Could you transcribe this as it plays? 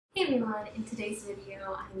Hey everyone, in today's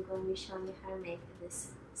video I'm going to be showing you how to make this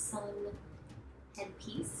sun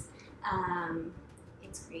headpiece.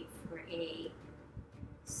 It's great for a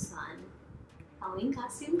sun Halloween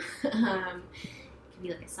costume. It could be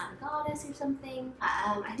like a sun goddess or something.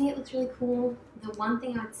 I think it looks really cool. The one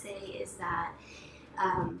thing I would say is that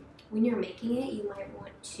when you're making it, you might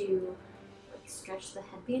want to like stretch the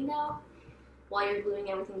headband out while you're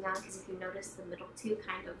gluing everything down, because if you notice, the middle two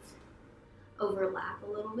kind of overlap a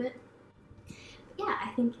little bit. But yeah, I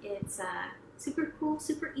think it's super cool,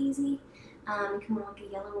 super easy. You can wear like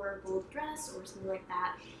a yellow or a gold dress or something like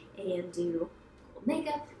that and do gold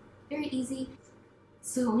makeup. Very easy.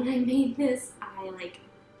 So when I made this, I like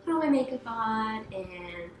put all my makeup on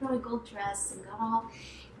and put on a gold dress and got all,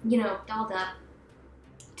 dolled up.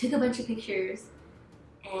 Took a bunch of pictures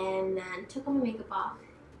and then took all my makeup off.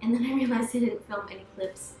 And then I realized I didn't film any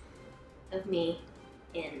clips of me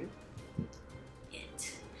in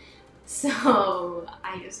it. So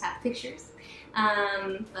I just have pictures,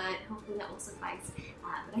 but hopefully that will suffice.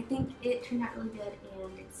 But I think it turned out really good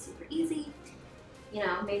and it's super easy,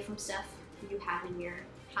 made from stuff you have in your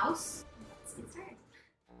house. Let's get started.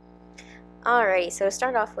 Alrighty, so to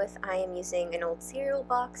start off with, I am using an old cereal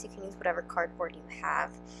box. You can use whatever cardboard you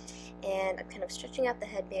have. And I'm kind of stretching out the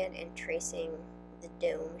headband and tracing the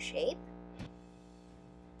dome shape.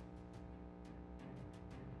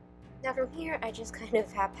 Now from here, I just kind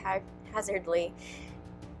of haphazardly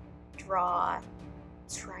draw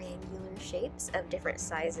triangular shapes of different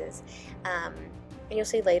sizes. And you'll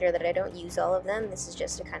see later that I don't use all of them. This is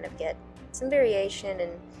just to kind of get some variation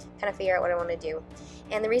and kind of figure out what I want to do.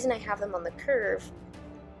 And the reason I have them on the curve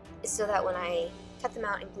is so that when I cut them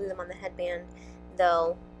out and glue them on the headband,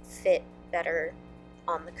 they'll fit better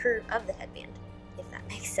on the curve of the headband, if that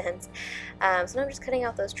makes sense. So now I'm just cutting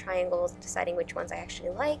out those triangles, deciding which ones I actually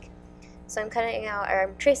like. So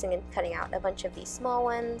I'm tracing and cutting out a bunch of these small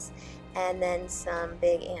ones, and then some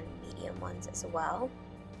big and medium ones as well.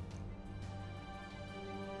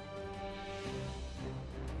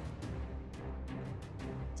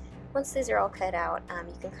 Once these are all cut out,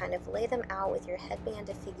 you can kind of lay them out with your headband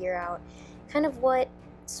to figure out kind of what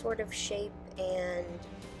sort of shape and,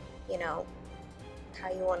 how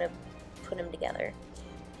you want to put them together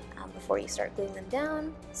before you start gluing them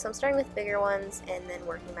down. So I'm starting with bigger ones and then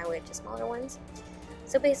working my way to smaller ones.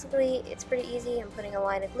 So basically, it's pretty easy. I'm putting a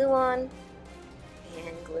line of glue on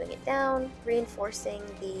and gluing it down, reinforcing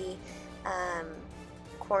the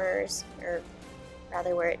corners, or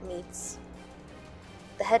rather where it meets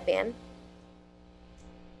the headband,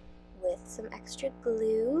 with some extra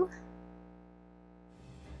glue.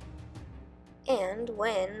 And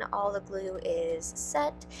when all the glue is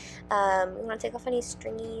set, we want to take off any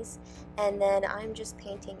stringies, and then I'm just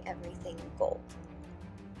painting everything gold.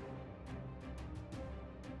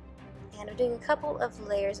 And I'm doing a couple of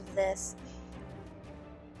layers of this.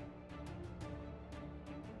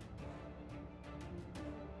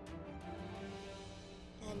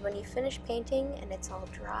 And when you finish painting and it's all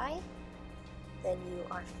dry, then you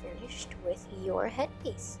are finished with your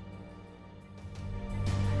headpiece.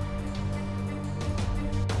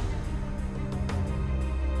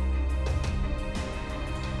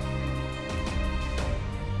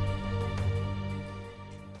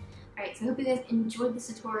 Alright, so I hope you guys enjoyed this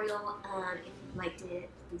tutorial. If you liked it,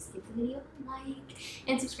 please give the video a like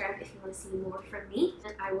and subscribe if you want to see more from me.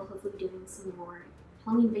 And I will hopefully be doing some more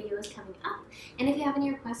Halloween videos coming up. And if you have any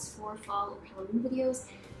requests for fall or Halloween videos,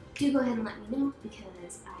 do go ahead and let me know,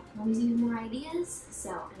 because I can always use more ideas. So,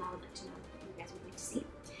 and I would like to know what you guys would like to see.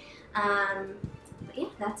 But yeah,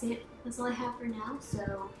 that's it. That's all I have for now.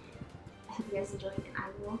 So I hope you guys enjoyed, and I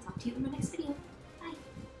will talk to you in my next video.